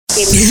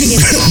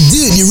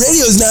Dude, your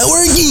radio's not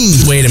working.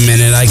 Wait a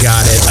minute, I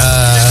got it.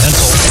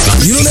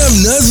 You don't have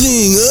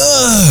nothing.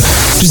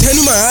 Just hand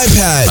me my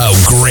iPad. Oh,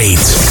 great.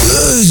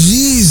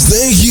 Jeez,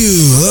 thank you.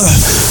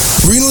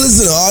 We're gonna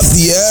listen to Off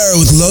the Air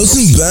with Los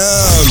and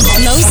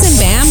Bam. Los and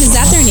Bam, is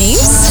that their names?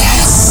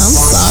 I'm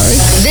sorry.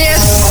 This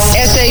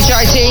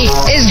SHIT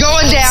is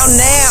going down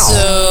now.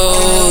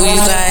 So you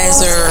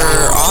guys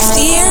are off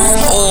the air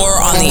or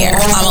on the air?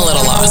 I'm a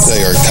little lost.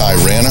 They are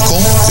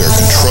tyrannical, they're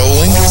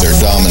controlling, they're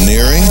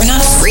domineering. We're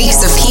not freaks,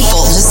 they're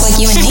people, just like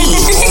you and me.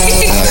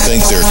 And I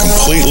think they're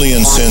completely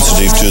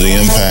insensitive to the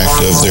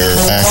impact of their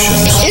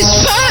actions. It's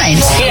fine.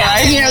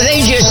 Yeah, you know, they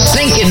just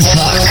think and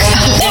fuck.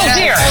 Oh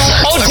dear.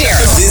 Oh dear.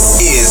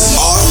 This is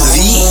Off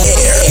the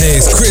Air. Hey,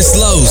 it's Chris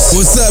Los.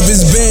 What's up?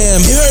 It's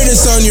Bam. You heard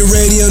us on your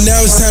radio. Now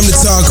it's time to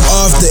talk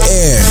off the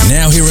air.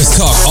 Now hear us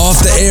talk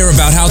off the air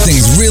about how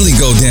things really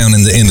go down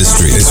in the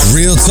industry. It's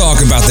real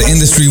talk about the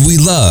industry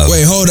we love.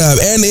 Wait, hold up.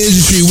 And the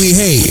industry we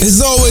hate. It's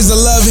always a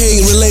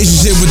love-hate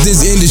relationship with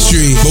this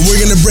industry, but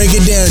we're gonna break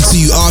it down to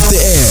you off the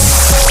air.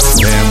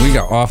 Man, we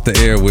got off the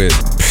air with,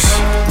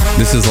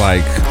 this is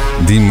like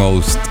the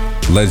most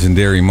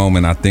legendary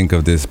moment I think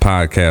of this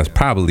podcast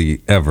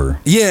probably ever.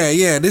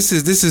 Yeah, this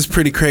is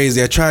pretty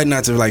crazy. I tried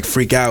not to like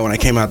freak out when I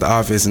came out the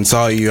office and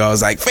saw you. I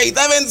was like, Faith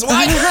Evans,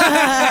 what?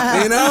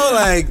 You know,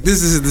 like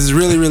this is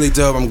really, really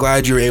dope. I'm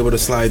glad you were able to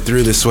slide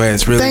through this way.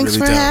 It's really, Thanks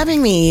really for dope.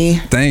 having me.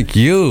 Thank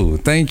you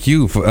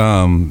for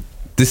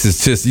this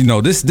is just, you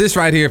know, this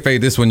right here,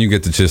 Faith, this when you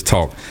get to just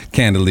talk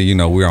candidly. You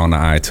know, we're on the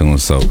iTunes,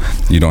 so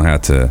you don't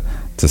have to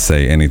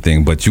say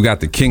anything, but you got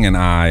the king and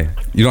I.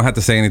 You don't have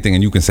to say anything,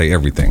 and you can say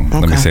everything. Okay.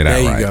 Let me say that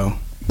There you right. go.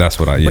 That's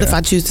what I. What if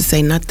I choose to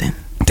say nothing?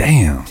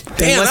 Damn, I what's don't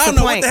the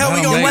know point? what the hell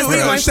we gonna do.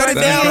 We're gonna shut it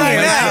down right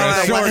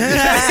now.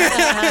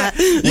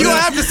 You gonna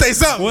have to say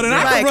something. Well, then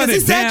I Right, can run because he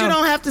it said down. you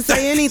don't have to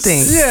say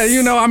anything. Yeah,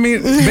 you know, I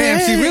mean,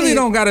 Bam, she really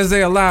don't gotta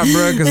say a lot,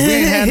 bro, because we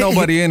ain't had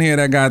nobody in here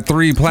that got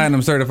 3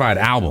 platinum certified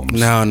albums.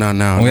 No.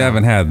 We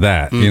haven't had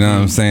that. You know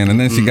what I'm saying? And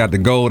then she got the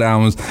gold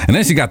albums, and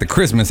then she got the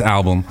Christmas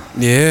album.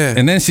 Yeah.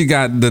 And then she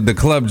got the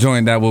club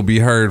joint that will be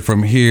heard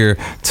from here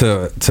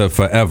to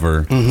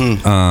forever.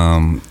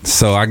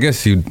 So I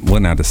guess you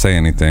wouldn't have to say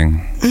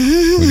anything.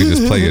 We could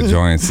just play your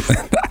joints.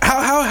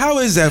 How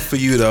is that for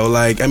you though?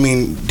 Like, I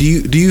mean, do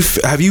you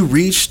have you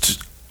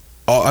reached?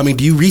 Do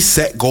you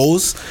reset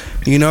goals?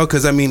 You know,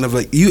 because I mean,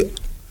 like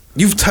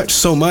you've touched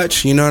so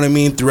much. You know what I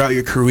mean throughout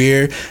your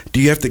career. Do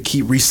you have to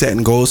keep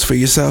resetting goals for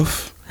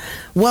yourself?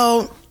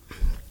 Well,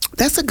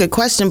 that's a good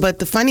question. But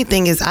the funny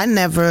thing is, I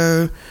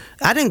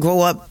didn't grow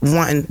up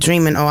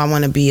dreaming, I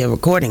want to be a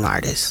recording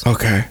artist.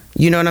 Okay.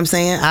 You know what I'm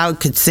saying? I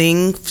could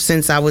sing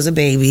since I was a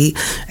baby,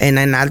 and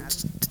then I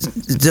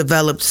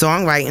developed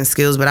songwriting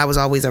skills, but I was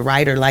always a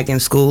writer. Like in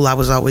school, I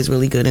was always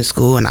really good in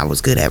school, and I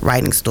was good at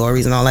writing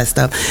stories and all that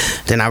stuff.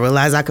 Then I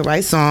realized I could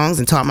write songs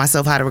and taught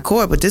myself how to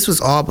record, but this was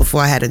all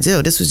before I had a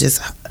deal. This was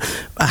just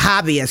a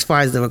hobby as far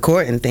as the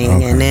recording thing.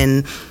 Okay. And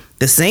then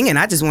the singing,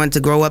 I just wanted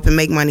to grow up and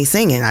make money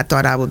singing. I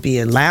thought I would be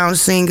a lounge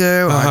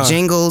singer or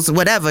jingles,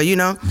 whatever, you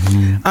know.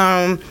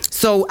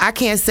 So I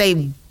can't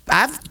say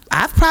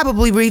I've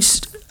probably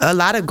reached a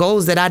lot of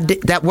goals that I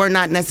did that were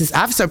not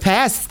necessary. I've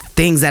surpassed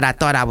things that I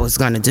thought I was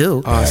gonna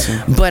do.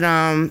 Awesome. But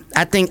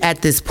I think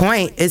at this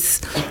point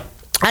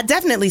I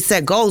definitely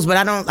set goals, but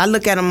I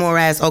look at them more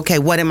as, okay,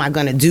 what am I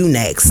gonna do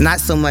next?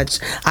 Not so much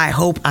I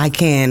hope I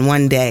can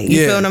one day.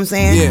 You feel what I'm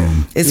saying?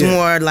 Yeah. It's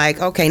more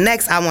like, okay,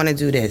 next I want to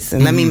do this,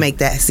 and let me make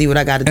that. See what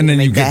I got to do. And then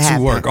to you make that get to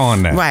happen. work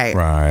on that.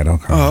 Right.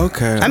 Okay. Oh,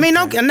 okay. I mean,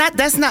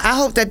 that's not. I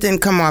hope that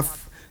didn't come off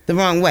the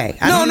wrong way.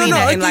 I don't mean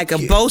that in like a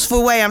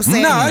boastful way. I'm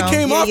saying it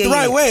came off the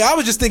right way. I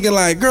was just thinking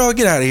like, girl,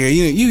 get out of here.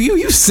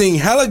 You sing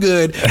hella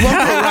good.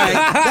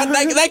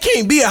 That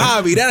can't be a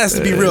hobby. That has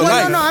to be real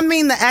life. No. I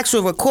mean the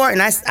actual recording.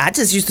 I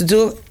just used to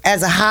do it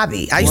as a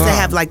hobby. I used to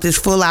have like this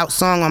full out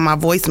song on my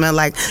voicemail,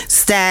 like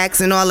stacks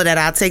and all of that.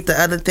 I'll take the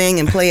other thing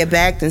and play it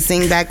back and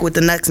sing back with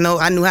the next note.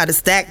 I knew how to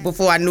stack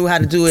before I knew how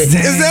to do it. Is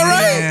that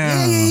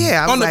right?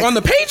 Yeah. On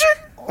the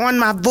pager? On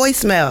my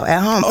voicemail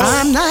at home.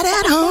 I'm not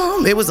at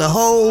home. It was a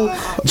whole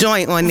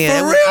joint on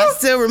there. For real? I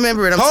still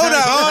remember it. Hold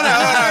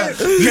on.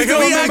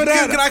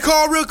 Can I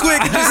call real quick?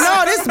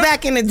 No, this is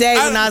back in the day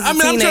when I was a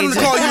teenager. I'm trying to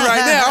call you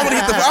right now.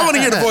 I want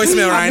to hear the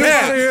voicemail right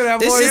now.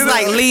 This is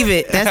like leave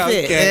it. That's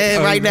it.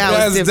 Right now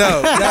that's it's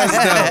dope. different. That's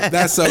dope.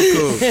 That's so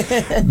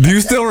cool. Do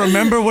you still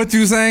remember what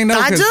you sang though?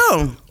 I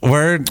do.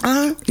 Word?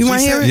 You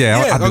want to hear it?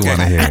 Yeah, I do want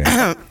to hear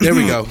it. There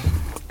we go.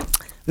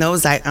 No, it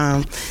was like,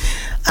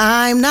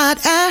 I'm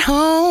not at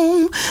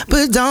home,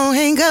 but don't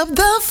hang up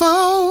the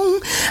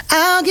phone.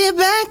 I'll get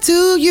back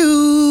to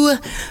you.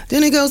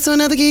 Then it goes to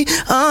another key.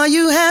 All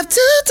you have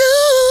to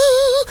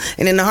do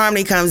and then the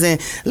harmony comes in.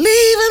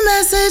 Leave a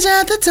message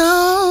at the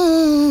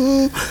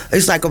tone.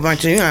 It's like a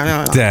bunch of,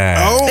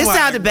 Damn. It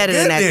sounded better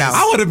than that though.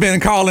 I would have been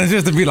calling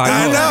just to be like,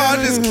 I know. I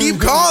just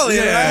keep calling.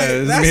 Yeah,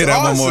 Right? That's hear that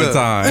awesome. One more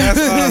time. That's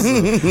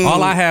awesome.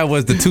 All I had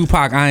was the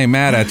Tupac "I Ain't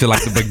Mad at You,"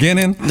 like the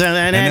beginning.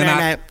 then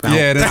I come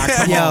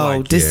Yo, on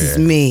like, this is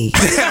me.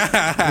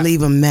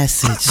 Leave a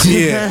message.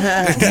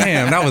 Yeah.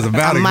 Damn, that was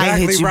about I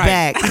might exactly hit you right.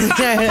 back.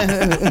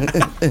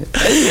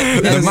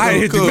 The might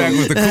hit you back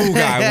was the cool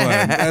guy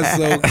one. That's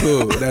so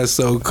cool. That's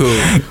so cool.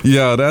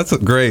 Yo, that's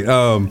great.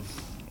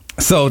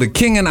 So the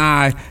King and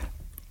I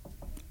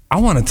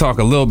want to talk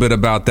a little bit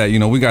about that. You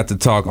know, we got to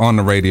talk on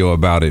the radio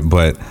about it,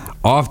 but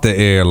off the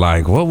air,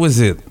 like, what was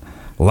it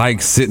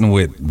like sitting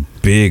with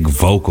big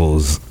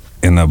vocals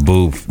in a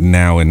booth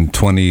now in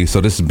 20?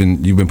 So this has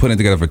been, you've been putting it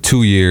together for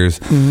 2 years.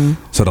 Mm-hmm.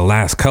 So the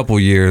last couple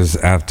years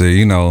after,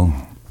 you know,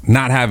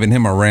 not having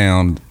him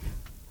around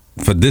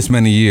for this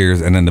many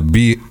years, and then to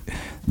be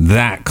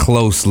that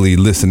closely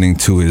listening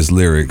to his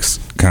lyrics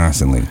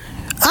constantly.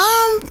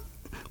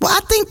 Well,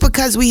 I think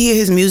because we hear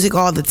his music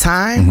all the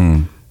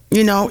time,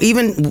 you know,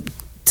 even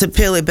to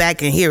peel it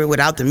back and hear it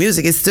without the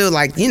music, it's still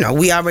like, you know,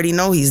 we already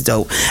know he's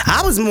dope.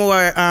 I was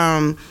more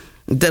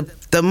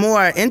the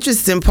more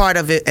interesting part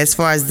of it, as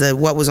far as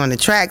what was on the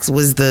tracks,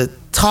 was the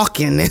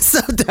talking and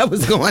stuff that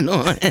was going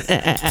on.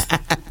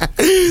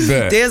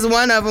 There's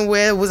one of them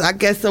where it was, I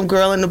guess, some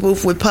girl in the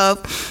booth with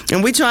Puff,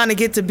 and we trying to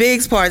get to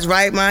Big's parts,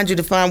 right? Mind you,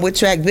 to find what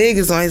track Big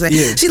is on. He's like,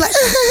 she's like,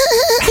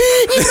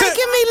 you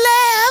making me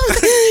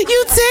laugh,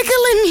 you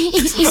tickling me.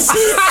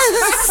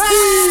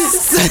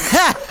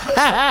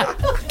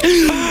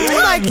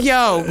 I'm like,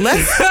 yo,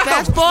 let's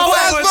fast forward.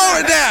 Fast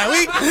forward now.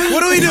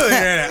 What are we doing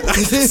here?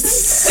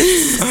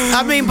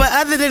 I mean, but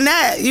other than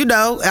that, you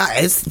know,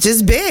 it's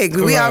just Big.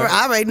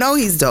 I already know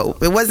he's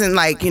dope. It wasn't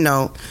like, you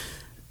know,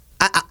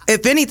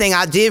 if anything,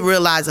 I did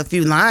realize a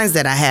few lines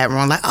that I had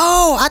wrong. Like,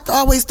 I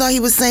always thought he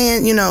was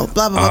saying, you know,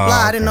 blah, blah, blah, blah.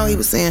 I didn't know he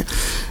was saying,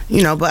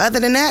 you know, but other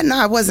than that,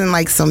 no, it wasn't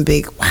like some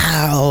big,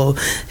 wow,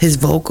 his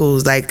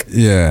vocals. Like,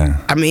 yeah.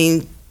 I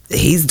mean,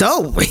 he's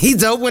dope. He's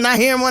dope when I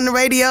hear him on the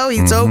radio.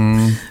 He's dope,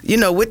 you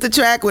know, with the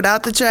track,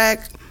 without the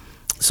track.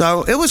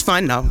 So it was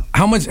fun though.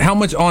 How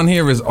much on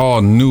here is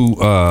all new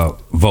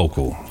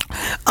vocal?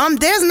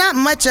 There's not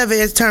much of it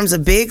in terms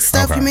of big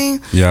stuff. Okay. You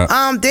mean?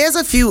 Yeah. There's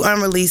a few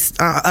unreleased,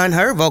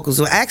 unheard vocals.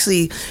 Well,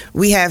 actually,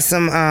 we have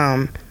some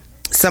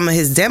of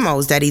his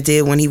demos that he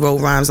did when he wrote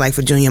rhymes, like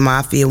for Junior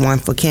Mafia, one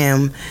for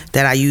Kim,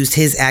 that I used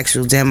his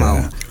actual demo.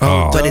 Yeah.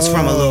 Oh. But it's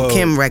from a Lil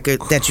Kim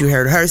record that you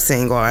heard her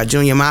sing, or a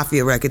Junior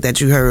Mafia record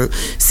that you heard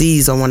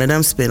C's or one of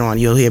them spit on.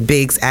 You'll hear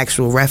Big's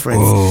actual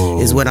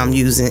reference is what I'm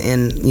using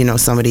in, you know,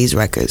 some of these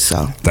records.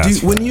 So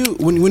when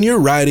you're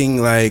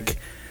writing, like,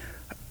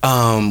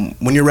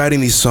 when you're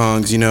writing these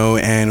songs, you know,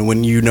 and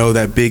when you know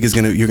that Big is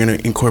you're gonna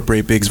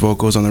incorporate Big's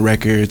vocals on the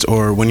records,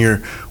 or when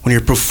you're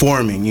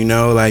performing, you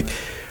know, like,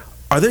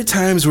 are there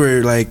times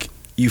where, like,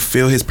 you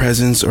feel his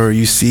presence, or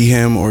you see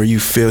him, or you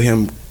feel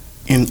him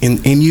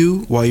in you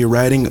while you're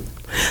writing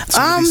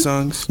some of these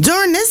songs?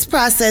 During this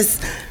process,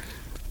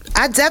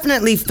 I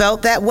definitely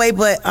felt that way,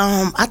 but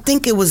I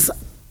think it was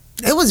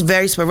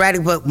very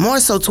sporadic, but more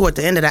so toward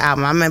the end of the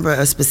album. I remember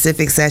a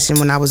specific session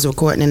when I was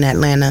recording in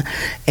Atlanta,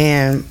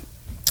 and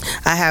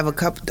I have a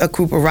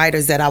group of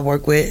writers that I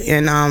work with,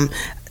 and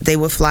they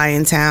would fly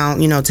in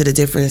town, you know, to the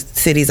different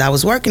cities I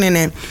was working in,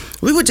 and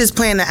we were just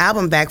playing the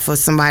album back for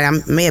somebody. I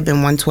may have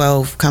been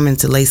 112 coming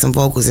to lay some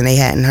vocals, and they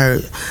hadn't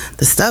heard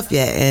the stuff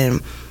yet, and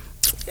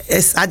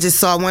I just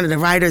saw one of the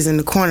writers in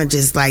the corner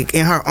just like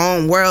in her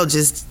own world,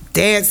 just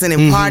dancing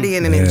and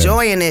partying and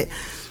enjoying it.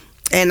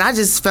 And I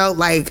just felt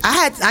like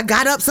I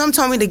got up. Some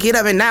told me to get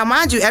up. And now,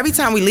 mind you, every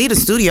time we leave the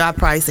studio, I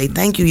probably say,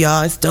 thank you,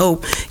 y'all. It's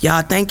dope.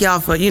 Y'all, thank y'all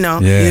for, you know.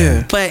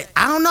 Yeah. But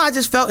I don't know. I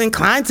just felt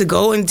inclined to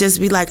go and just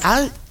be like,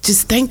 I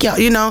just thank y'all,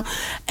 you know.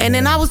 And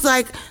then I was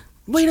like,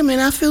 wait a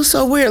minute, I feel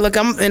so weird. Look,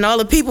 and all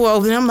the people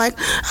over there, I'm like,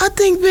 I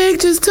think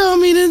Big just told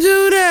me to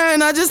do that.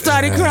 And I just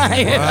started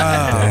crying.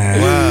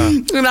 Wow.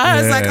 And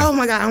I was like, oh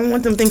my God, I don't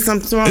want them to think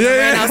something's wrong. Get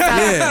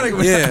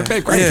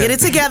it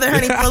together,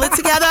 honey. Pull it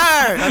together.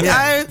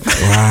 Okay?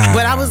 Wow.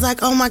 But I was like,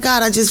 oh my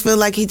God, I just feel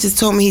like he just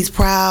told me he's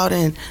proud.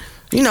 And,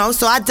 you know,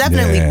 so I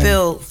definitely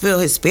feel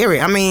his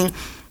spirit. I mean,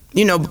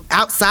 you know,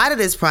 outside of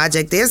this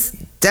project, there's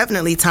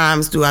definitely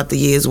times throughout the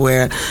years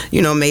where,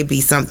 you know,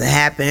 maybe something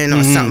happened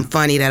or something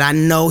funny that I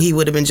know he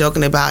would have been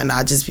joking about, and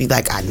I'll just be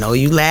like, I know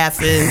you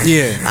laughing.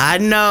 Yeah. I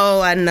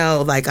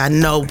know. Like, I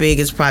know Big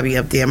is probably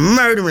up there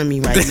murdering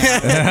me right now.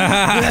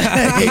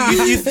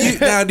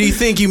 Now, do you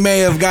think you may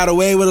have got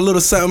away with a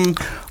little something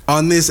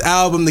on this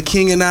album, The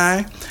King and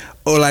I?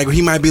 Or like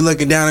he might be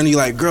looking down and you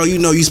like, girl, you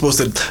know you're supposed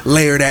to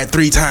layer that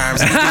 3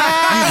 times. You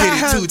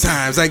did it 2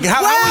 times. Like,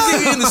 how was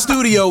it in the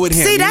studio with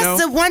him? See,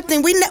 that's the one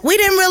thing we didn't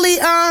really.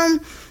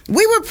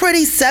 We were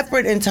pretty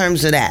separate in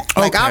terms of that.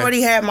 Like, I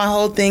already had my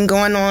whole thing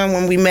going on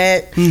when we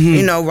met.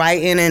 You know,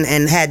 writing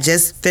and had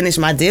just finished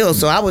my deal,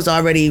 so I was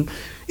already,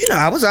 you know,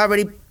 I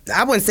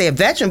wouldn't say a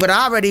veteran, but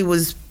I already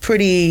was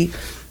pretty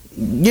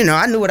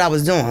I knew what I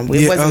was doing.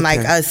 It wasn't like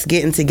us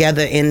getting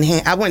together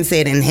I wouldn't say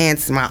it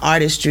enhanced my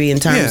artistry in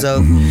terms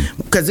of,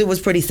 because it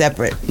was pretty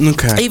separate.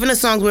 Okay. Even the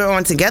songs we were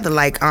on together,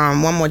 like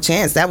One More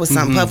Chance, that was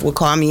something Puff would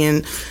call me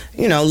in,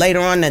 later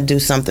on to do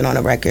something on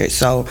a record.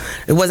 So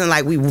it wasn't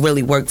like we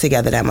really worked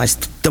together that much.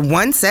 The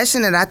one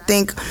session that I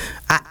think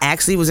I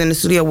actually was in the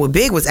studio with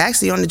Big was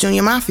actually on the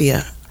Junior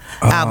Mafia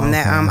album,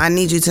 that I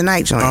Need You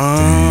Tonight joint.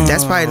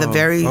 That's probably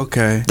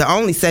the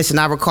only session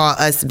I recall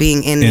us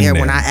being in there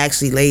when I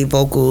actually laid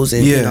vocals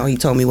and he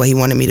told me what he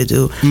wanted me to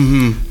do.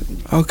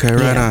 Okay,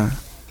 right on.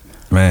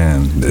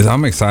 Man,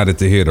 I'm excited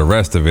to hear the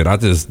rest of it.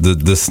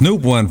 The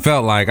Snoop one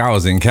felt like I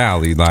was in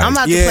Cali. Like, I'm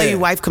about to play you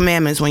Wife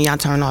Commandments when y'all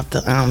turn off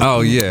the.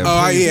 Oh yeah.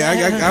 Oh yeah.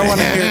 I want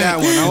to hear that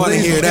one. I want to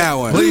hear that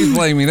one. Please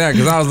play me that,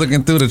 because I was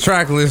looking through the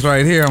track list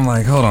right here. I'm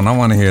like, hold on, I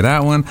want to hear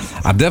that one.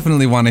 I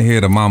definitely want to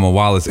hear the Mama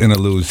Wallace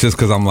interludes, just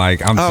because I'm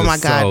like, oh my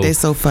God, they're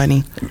so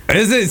funny.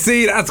 Is it?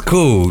 See, that's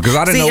cool, because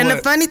I didn't know. See, and the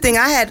funny thing,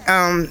 I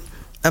had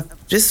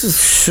this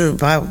was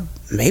about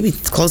maybe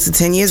close to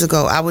 10 years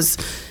ago. I was.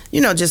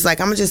 Just like,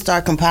 I'm going to just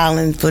start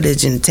compiling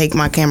footage and take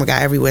my camera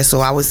guy everywhere. So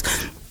I was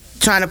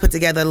trying to put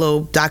together a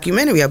little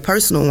documentary, a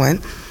personal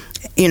one,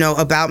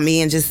 about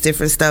me and just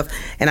different stuff.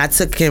 And I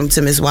took him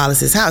to Miss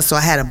Wallace's house. So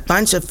I had a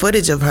bunch of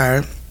footage of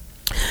her.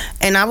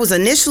 And I was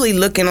initially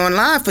looking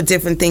online for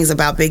different things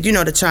about Big,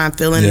 to try and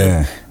fill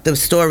in the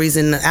stories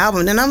in the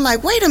album. And I'm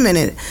like, wait a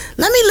minute,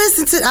 let me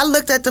listen to, I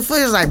looked at the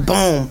footage, like,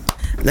 boom.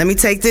 Let me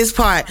take this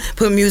part,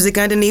 put music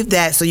underneath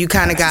that, so you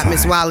kind of got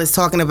Miss Wallace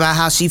talking about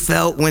how she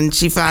felt when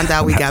she found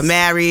out we got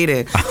married,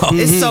 and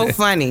it's so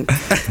funny.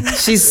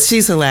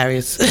 She's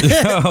hilarious.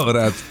 Oh,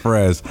 that's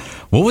fresh.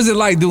 What was it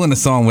like doing the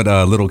song with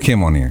Little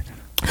Kim on here?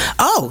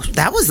 Oh,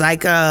 that was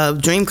like a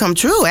dream come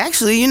true,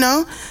 actually.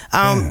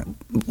 That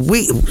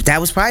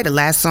was probably the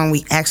last song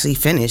we actually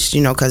finished,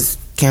 because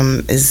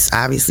Kim is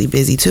obviously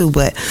busy too,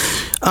 but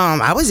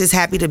I was just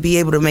happy to be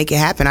able to make it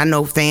happen. I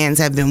know fans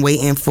have been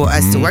waiting for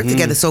us to work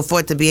together, so for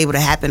it to be able to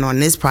happen on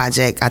this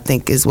project, I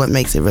think is what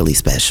makes it really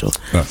special.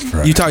 That's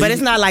right. But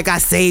it's not like I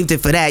saved it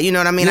for that, you know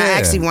what I mean?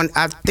 Yeah.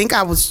 I think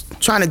I was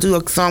trying to do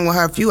a song with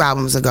her a few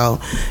albums ago,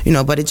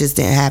 but it just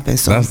didn't happen.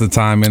 So that's the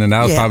timing, and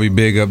that was probably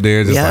big up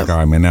there. Just like, all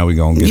right, man, now we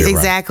gonna get it right.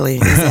 Exactly.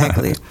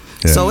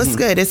 So it's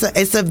good.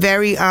 It's a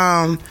very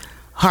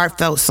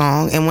heartfelt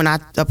song, and when I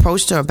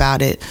approached her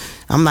about it,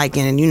 I'm like,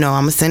 and I'm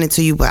gonna send it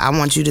to you, but I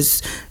want you to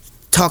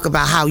talk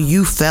about how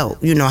you felt,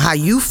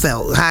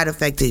 how it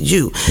affected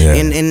you.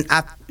 And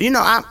I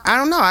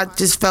don't know, I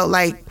just felt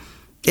like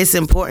it's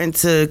important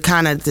to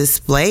kind of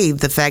display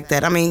the fact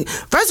that,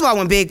 first of all,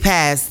 when Big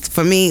passed,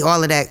 for me,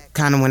 all of that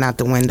kind of went out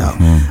the window.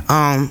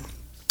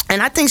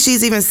 And I think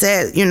she's even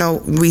said,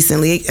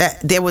 recently,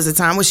 there was a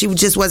time where she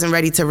just wasn't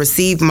ready to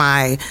receive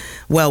my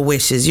well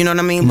wishes, you know what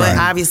I mean? But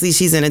obviously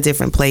she's in a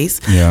different place,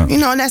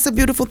 and that's a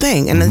beautiful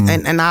thing.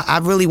 And I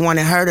really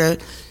wanted her to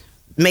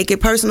make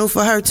it personal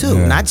for her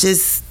too, not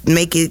just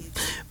make it,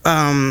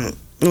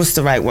 what's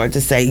the right word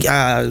to say?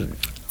 The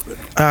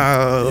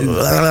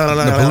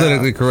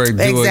politically correct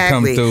do it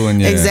come through,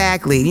 and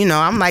exactly.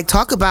 I'm like,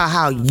 talk about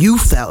how you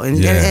felt,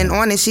 and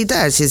on it she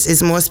does.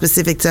 It's more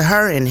specific to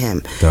her and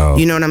him. Dope.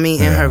 You know what I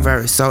mean, in her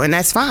verse. So, and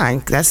that's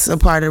fine. That's a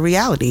part of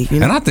reality.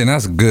 And I think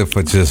that's good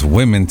for just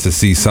women to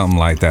see something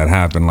like that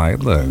happen. Like,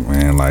 look,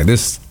 man, like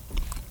this.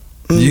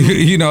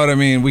 You know what I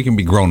mean? We can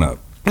be grown up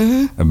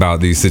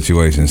about these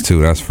situations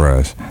too. That's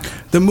fresh.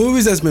 The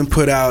movies that's been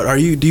put out,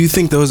 do you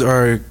think those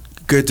are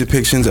good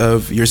depictions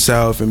of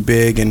yourself and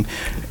Big, and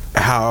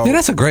how? Yeah,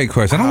 that's a great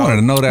question. I wanted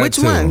to know that Which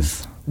too.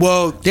 ones?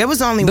 Well, there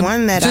was only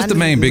one that just the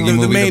main Biggie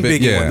movie. The main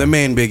Biggie one. The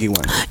main Biggie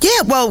one.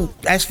 Yeah, well,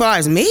 as far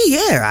as me,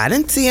 I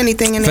didn't see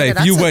anything in there.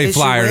 Faith, you way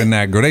flyer than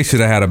that girl. They should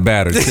have had a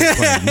batter.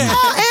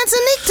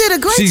 Antonique did a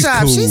great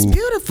job. Cool. She's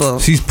beautiful.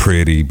 She's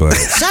pretty, but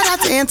shout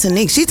out to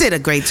Antonique. She did a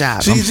great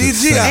job. And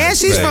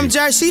she's from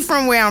Jersey. She's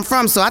from where I'm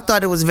from, so I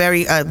thought it was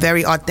very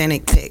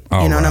authentic pick.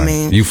 You know what I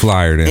mean? You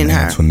flyered in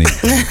Antonique.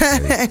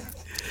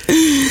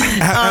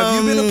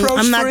 Have you been approached?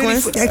 I'm not going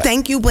to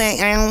thank you, but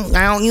I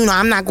don't.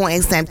 I'm not going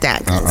to accept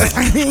that.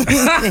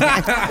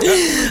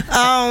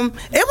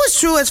 It was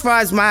true as far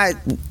as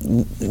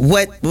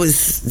what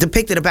was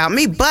depicted about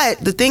me, but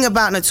the thing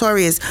about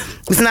Notorious,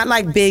 it's not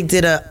like Big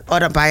did a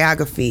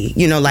autobiography,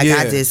 like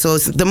I did. So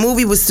the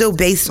movie was still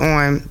based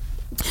on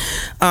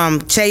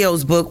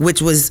Cheo's book, which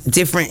was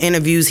different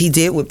interviews he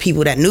did with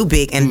people that knew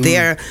Big, and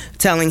they're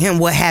telling him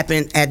what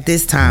happened at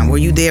this time. Were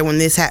you there when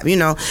this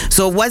happened?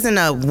 So it wasn't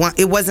a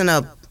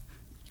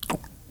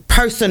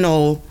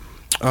personal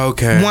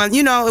one.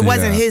 It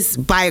wasn't his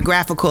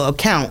biographical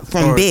account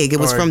from Big. It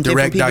was from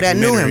different people that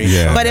knew him.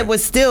 Yeah. But it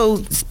was still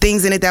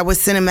things in it that was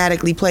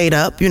cinematically played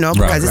up,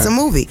 because it's a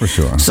movie. For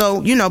sure.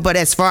 So, but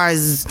as far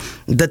as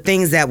the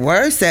things that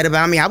were said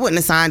about me, I wouldn't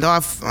have signed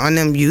off on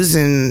them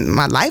using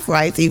my life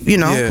rights,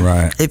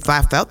 if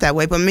I felt that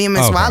way. But me and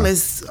Miss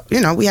Wallace,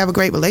 we have a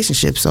great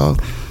relationship. So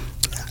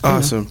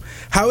awesome.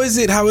 How is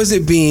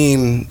it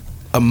being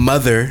a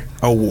mother,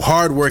 a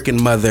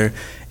hardworking mother,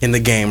 in the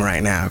game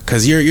right now?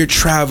 Because you're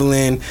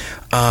traveling,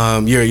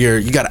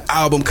 You got an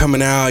album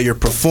coming out. You're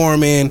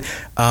performing.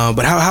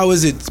 But how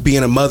is it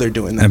being a mother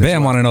doing that? And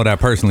Ben want to know that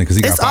personally because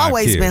he got 5 kids. It's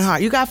always been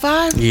hard. You got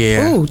 5?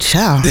 Yeah. Ooh,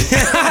 child.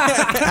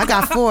 I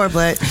got 4,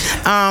 but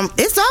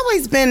it's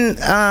always been,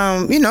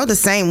 the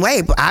same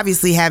way. But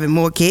obviously having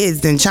more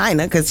kids than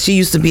China, because she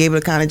used to be able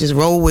to kind of just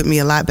roll with me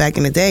a lot back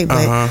in the day.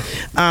 But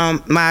I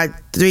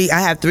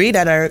have 3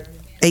 that are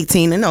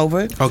 18 and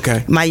over.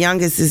 Okay. My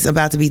youngest is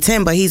about to be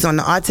 10, but he's on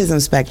the autism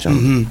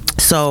spectrum.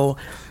 So,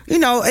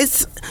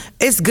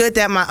 it's good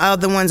that my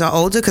other ones are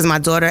older, because my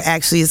daughter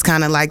actually is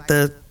kind of like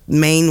the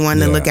main one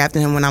to look after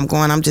him when I'm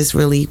going. I'm just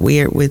really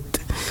weird with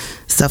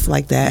stuff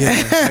like that.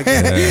 I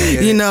get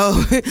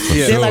it.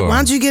 They're like, why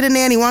don't you get a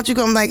nanny? Why don't you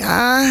go? I'm like,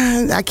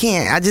 I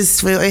can't. I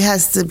just feel it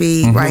has to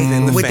be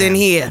right within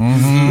here.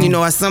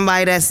 Or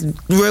somebody that's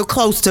real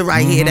close to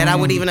right here that I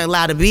wouldn't even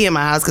allow to be in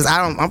my house, because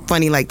I'm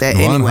funny like that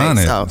anyway.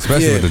 So,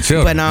 especially with the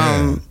children.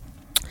 But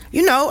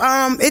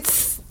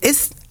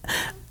it's.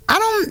 I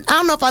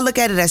don't know if I look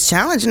at it as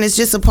challenging. It's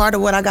just a part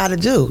of what I got to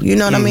do. You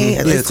know what I mean?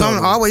 It's going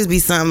to always be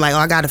something like,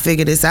 I got to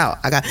figure this out.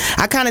 I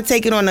kind of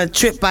take it on a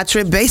trip by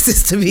trip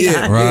basis, to be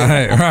honest.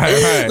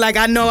 Right. Like,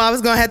 I know I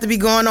was going to have to be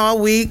going all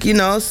week,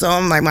 So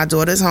I'm like, my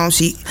daughter's home.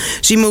 She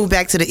moved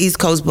back to the East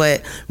Coast,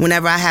 but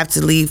whenever I have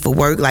to leave for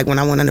work, like when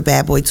I went on the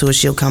Bad Boy tour,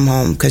 she'll come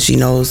home because she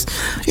knows,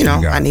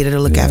 I needed to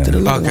look after the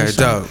little one. Okay,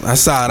 dope. I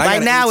saw it.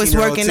 Right now it's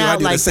working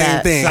out like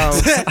that. So.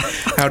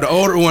 Have the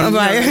older one.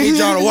 I need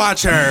y'all to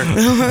watch her.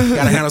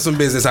 Gotta handle some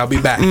business. I'll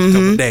be back in a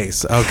couple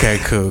days. Okay,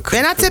 cool.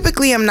 And I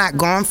typically am not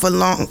gone for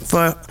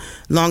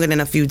longer than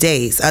a few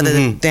days,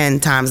 other than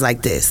times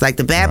like this. Like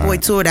the Bad Boy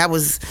tour, that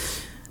was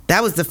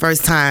the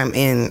first time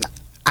in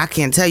I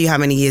can't tell you how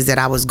many years that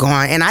I was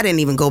gone, and I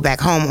didn't even go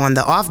back home on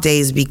the off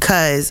days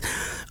because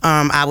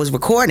I was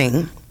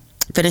recording,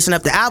 finishing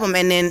up the album,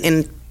 and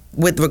then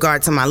with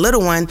regard to my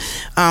little one,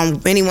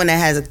 anyone that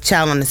has a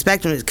child on the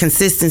spectrum,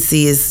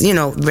 consistency is,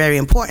 very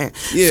important.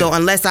 Yeah. So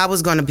unless I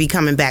was going to be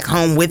coming back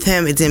home with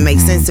him, it didn't make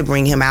sense to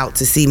bring him out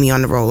to see me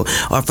on the road,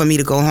 or for me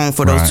to go home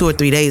for those 2 or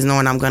 3 days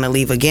knowing I'm going to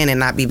leave again and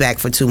not be back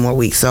for 2 more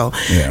weeks. So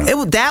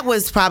that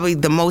was probably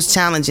the most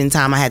challenging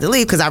time I had to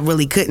leave, because I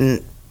really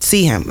couldn't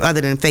see him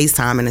other than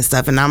FaceTiming and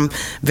stuff, and I'm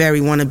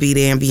very want to be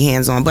there and be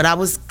hands-on, but I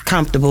was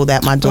comfortable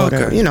that my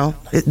daughter,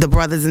 the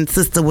brothers and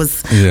sister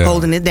was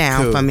holding it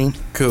down for me.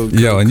 Cool.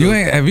 And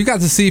have you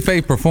got to see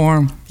Faith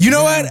perform? You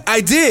know what?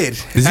 I did.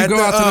 Did you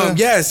go out to the...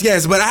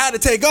 Yes, but I had to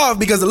take off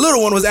because the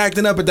little one was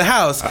acting up at the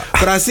house.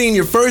 But I seen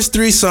your first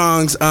 3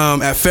 songs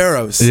at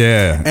Pharaoh's.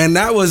 Yeah. And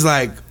that was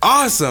like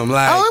awesome.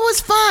 Like, it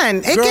was fun.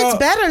 It gets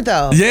better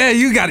though. Yeah,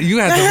 you had to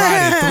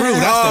ride it through.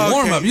 That's the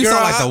warm up. You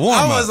saw like the warm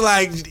up. I was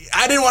like,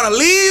 I didn't want to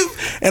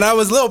leave, and I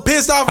was a little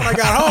pissed off when I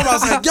got home. I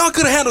was like, y'all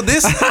could have handled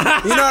this.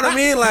 You know what I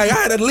mean? Like, I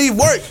had to leave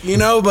work,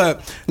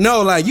 but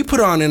no, like, you put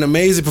on an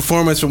amazing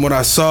performance from what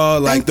I saw.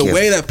 Like, the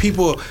way that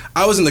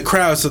I was in the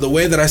crowd, so the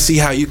way that I see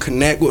how you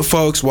connect with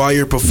folks while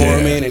you're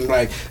performing, and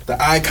like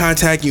the eye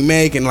contact you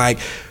make, and like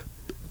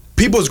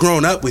people's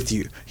grown up with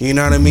you, you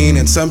know what I mean?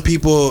 And some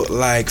people,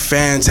 like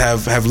fans,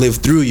 have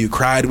lived through you,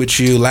 cried with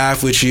you,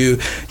 laughed with you,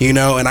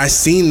 and I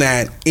seen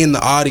that in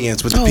the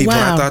audience with the people.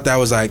 Wow. I thought that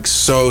was like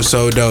so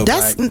dope.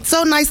 That's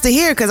so nice to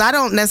hear, because I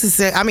don't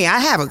necessarily,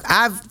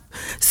 I've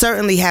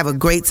certainly have a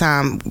great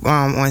time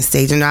on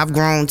stage, and I've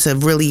grown to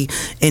really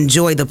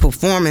enjoy the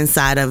performance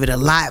side of it a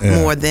lot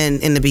more than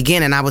in the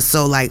beginning. I was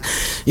so like,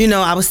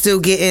 I was still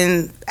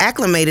getting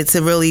acclimated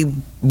to really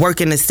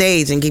working the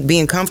stage and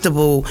being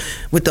comfortable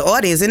with the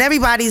audience, and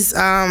everybody's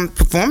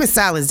performance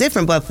style is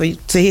different, but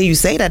to hear you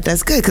say that,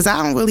 that's good, because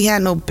I don't really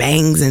have no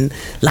bangs and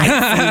lights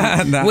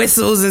and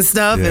whistles and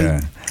stuff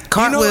and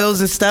cartwheels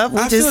and stuff.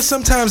 I feel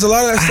sometimes a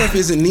lot of that stuff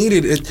isn't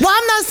needed. Well,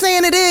 I'm not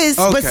saying it is,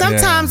 but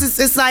sometimes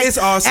it's like, it's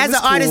awesome. As an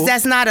artist,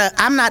 that's not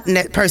I'm not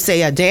per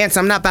se a dancer.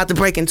 I'm not about to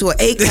break into an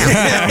 8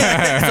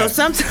 count. So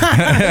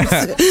sometimes,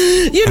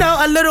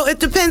 a little, it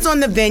depends on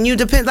the venue.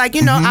 Depends, like,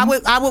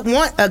 I would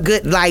want a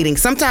good lighting.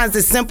 Sometimes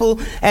it's simple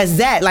as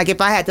that. Like,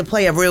 if I had to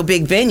play a real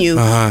big venue,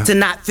 to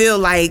not feel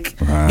like,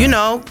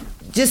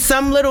 just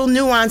some little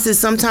nuances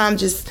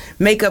sometimes just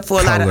make up for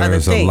a lot of other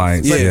things.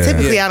 Lights, but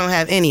typically I don't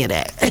have any of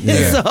that.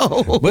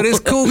 So. But it's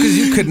cool because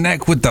you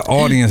connect with the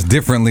audience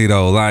differently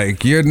though.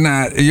 Like, you're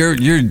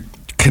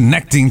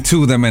connecting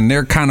to them, and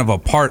they're kind of a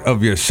part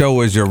of your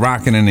show as you're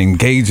rocking and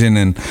engaging.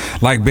 And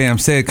like Bam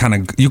said, kind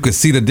of you could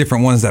see the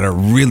different ones that are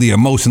really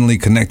emotionally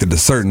connected to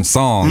certain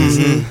songs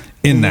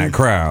in that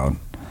crowd.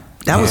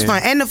 That was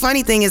fun. And the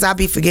funny thing is, I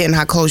be forgetting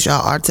how close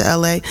y'all are to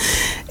LA.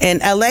 And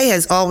LA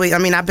has always,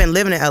 I've been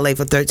living in LA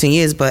for 13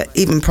 years, but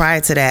even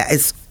prior to that,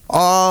 it's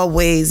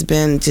always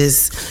been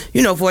just,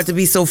 for it to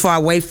be so far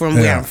away from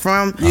where I'm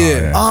from,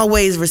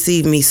 always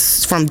received me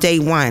from day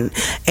one.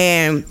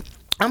 And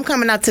I'm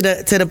coming out to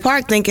the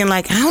park thinking,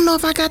 like, I don't know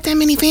if I got that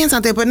many fans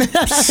out there, but like,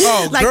 girl,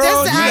 I'm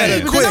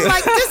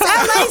like, this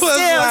LA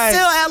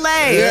still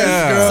LA.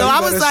 Yes, so I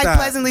was like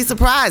pleasantly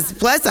surprised.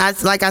 Plus,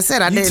 like I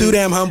said, I didn't too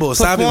damn humble.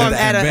 perform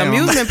at an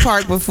amusement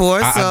park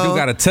before. I do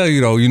got to tell you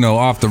though,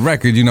 off the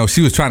record,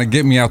 she was trying to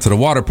get me out to the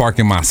water park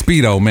in my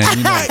Speedo, man.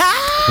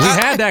 We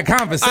had that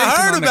conversation.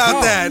 I heard on the about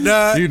call. that,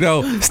 dog. You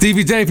know,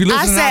 Stevie J, if you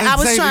listen to said I that,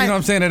 was you know trying- what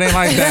I'm saying? It ain't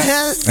like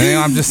that. And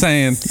I'm just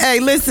saying. Hey,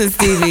 listen,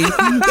 Stevie.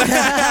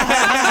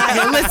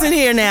 Listen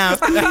here now.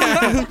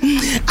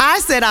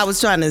 I said I was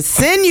trying to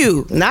send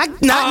you, not.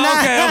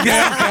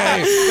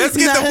 Okay. Let's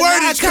get the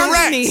wordage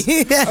correct.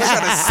 I'm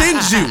trying to send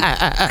you.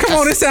 Come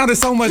on, it sounded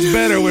so much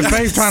better with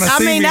Faith trying to I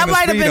see mean, me that in a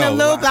might have been a Speedo.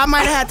 little. I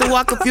might have had to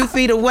walk a few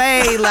feet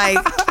away. Like,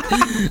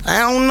 I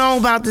don't know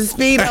about the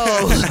Speedo.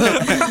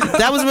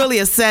 That was really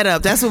a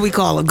setup. That's what we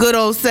call a good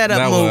old setup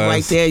That move was.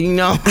 right there. You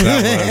know.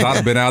 I'd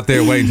have been out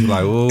there waiting,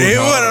 like, oh, It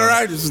no. wasn't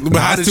right. Just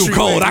behind It's the too tree.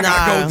 cold. I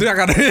gotta go. I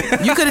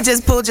gotta. You could have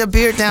just pulled your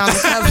beard down.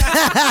 For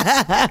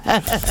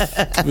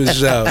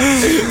sure.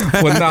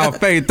 Well, no,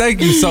 Faith,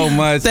 thank you so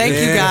much. Thank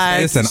you,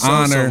 guys. It's an So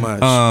honor.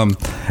 much.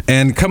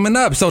 And coming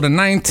up, so the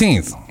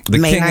 19th, the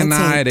May King and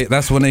I, 19th.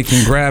 that's when they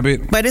can grab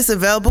it. But it's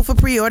available for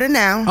pre-order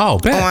now. Oh,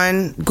 bet.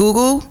 On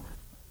Google,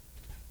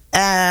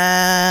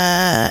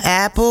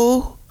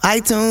 Apple,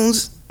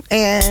 iTunes,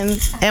 and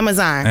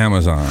Amazon.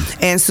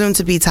 And soon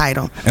to be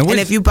Tidal. And And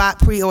if you buy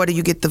pre-order,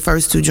 you get the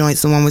first 2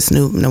 joints, the one with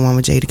Snoop and the one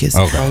with Jadakiss.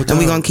 Okay. Oh, And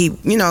we're going to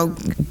keep,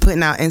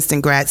 putting out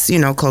instant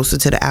grats, closer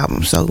to the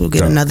album. So we'll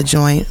get another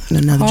joint and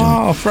another joint.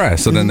 Oh,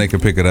 fresh. So then they can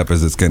pick it up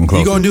as it's getting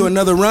closer. You gonna do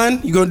another run?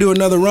 You gonna do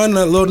another run?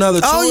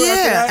 Another tour? Oh after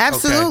yeah, that?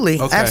 absolutely,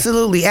 Okay.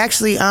 absolutely.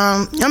 Actually,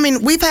 I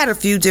mean, we've had a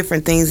few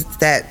different things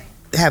that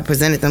have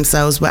presented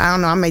themselves, but I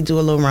don't know. I may do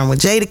a little run with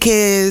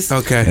Jadakiss.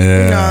 Okay.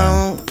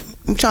 Yeah.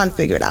 I'm trying to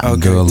figure it out. Okay.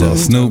 Do a little dope,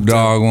 Snoop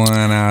Dogg one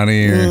out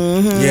here.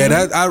 Yeah,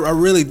 that I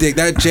really dig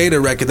that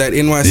Jada record, that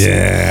NYC.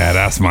 Yeah,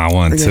 that's my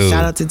one Yeah, too.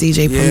 shout out to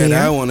DJ Yeah, Premier.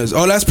 that one is.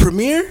 Oh, that's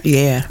Premiere.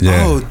 Yeah.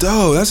 Yeah. Oh,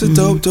 dope. That's a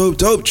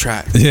dope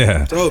track.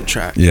 Yeah. Dope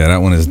track. Yeah, that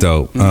one is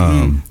dope.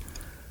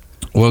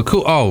 Well,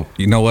 cool. Oh,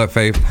 you know what,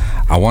 Faith?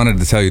 I wanted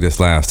to tell you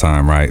this last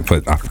time, right?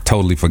 But I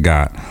totally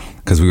forgot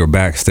because we were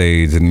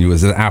backstage and you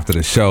was after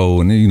the show,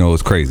 and it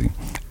was crazy.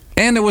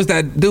 And there was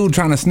that dude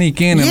trying to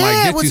sneak in and Yeah, like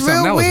it get was you something.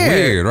 real That was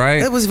weird,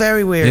 right? It was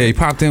very weird. Yeah, he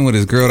popped in with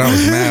his girl. That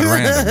was mad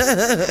random.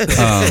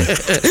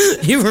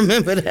 You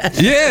remember that?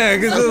 Yeah,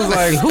 because it was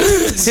like, who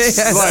is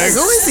like,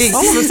 who is he?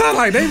 All of a sudden,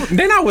 like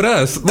they're not with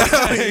us. Like,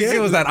 it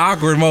was that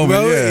awkward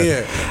moment. Bro,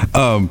 Yeah.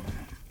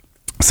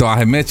 So I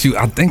had met you.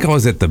 I think I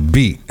was at the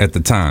Beat at the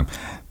time.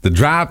 The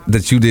drop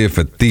that you did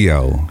for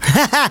Theo.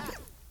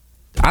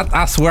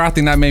 I swear, I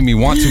think that made me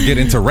want to get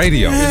into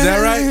radio. Is that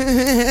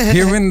right?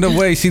 Hearing the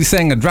way she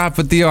sang a drop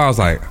for Theo, I was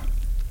like,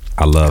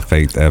 I love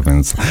Faith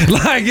Evans.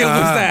 Like it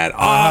was that.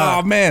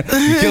 Oh man,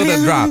 you killed that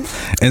drop.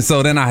 And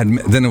so then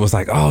then it was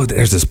like, oh,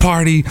 there's this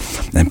party,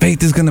 and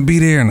Faith is gonna be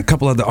there, and a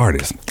couple other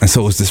artists. And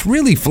so it was this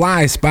really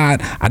fly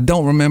spot. I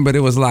don't remember.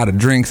 There was a lot of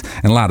drinks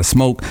and a lot of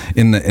smoke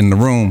in the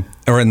room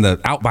or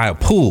out by a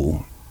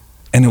pool,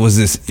 and it was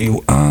this.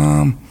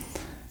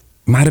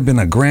 Might have been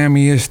a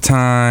Grammy-ish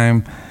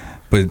time.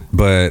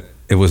 But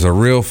it was a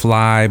real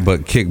fly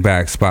but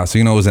kickback spot. So,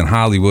 it was in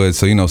Hollywood.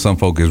 So, some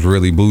folk is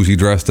really bougie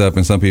dressed up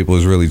and some people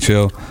is really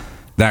chill.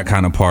 That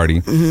kind of party.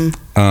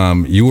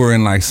 Mm-hmm. You were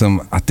in like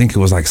I think it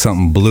was like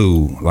something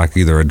blue, like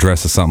either a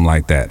dress or something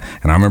like that.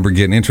 And I remember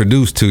getting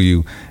introduced to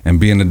you and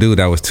being the dude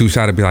that was too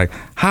shy to be like,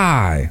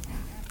 hi.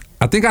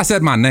 I think I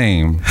said my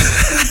name.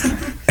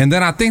 And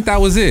then I think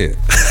that was it.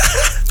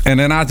 And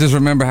then I just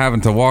remember having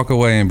to walk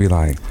away and be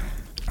like,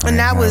 And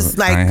that was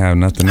like, I ain't have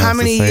nothing else how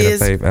many to say years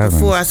to Faith Evans.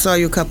 before I saw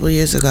you a couple of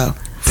years ago?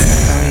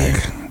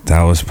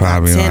 That was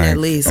probably 10 like at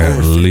least. At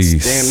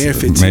least. Damn near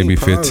 15, Maybe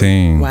probably.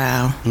 15.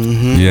 Wow.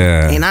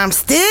 Yeah. And I'm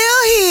still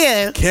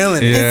here.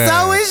 Killing it. Yeah. And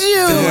so is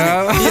you.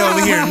 Yeah. He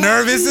over here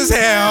nervous as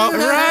hell.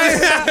 Right.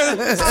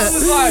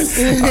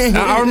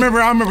 I remember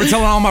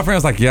telling all my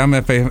friends like, yeah, I'm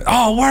at Faith.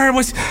 Oh, word.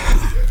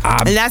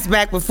 And that's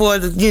back before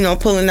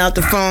pulling out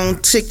the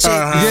phone, chick.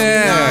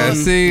 Yeah,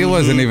 see, it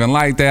wasn't even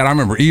like that. I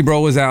remember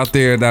Ebro was out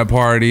there at that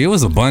party. It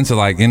was a bunch of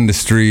like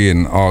industry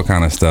and all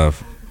kind of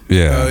stuff.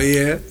 Yeah. Oh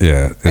yeah.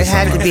 Yeah. It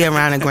had to be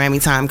around a Grammy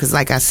time because,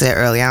 like I said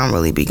earlier, I don't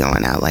really be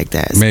going out like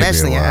that, Maybe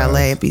especially it in was. LA.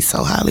 It'd be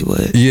so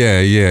Hollywood. Yeah.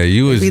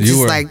 You It'd be just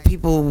were like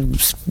people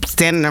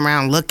standing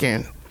around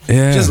looking.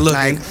 yeah. Just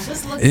looking.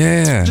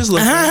 Yeah. Just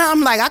looking.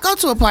 I'm like, I go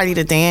to a party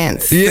to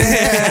dance. Yeah,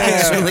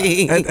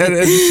 Actually. and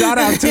shout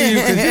out to you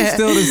because you're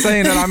still the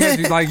same that I met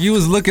you. Like you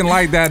was looking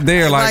like that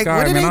there. Like, all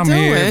what right, are man, they I'm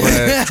doing?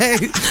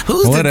 here. But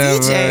Who's whatever.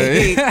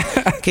 the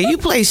DJ? Can you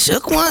play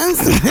Shook Ones?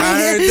 I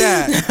heard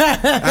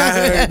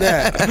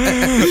that.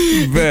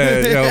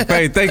 Man, yo,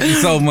 Faith, thank you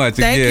so much.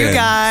 Thank again. you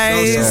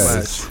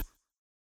guys. So much.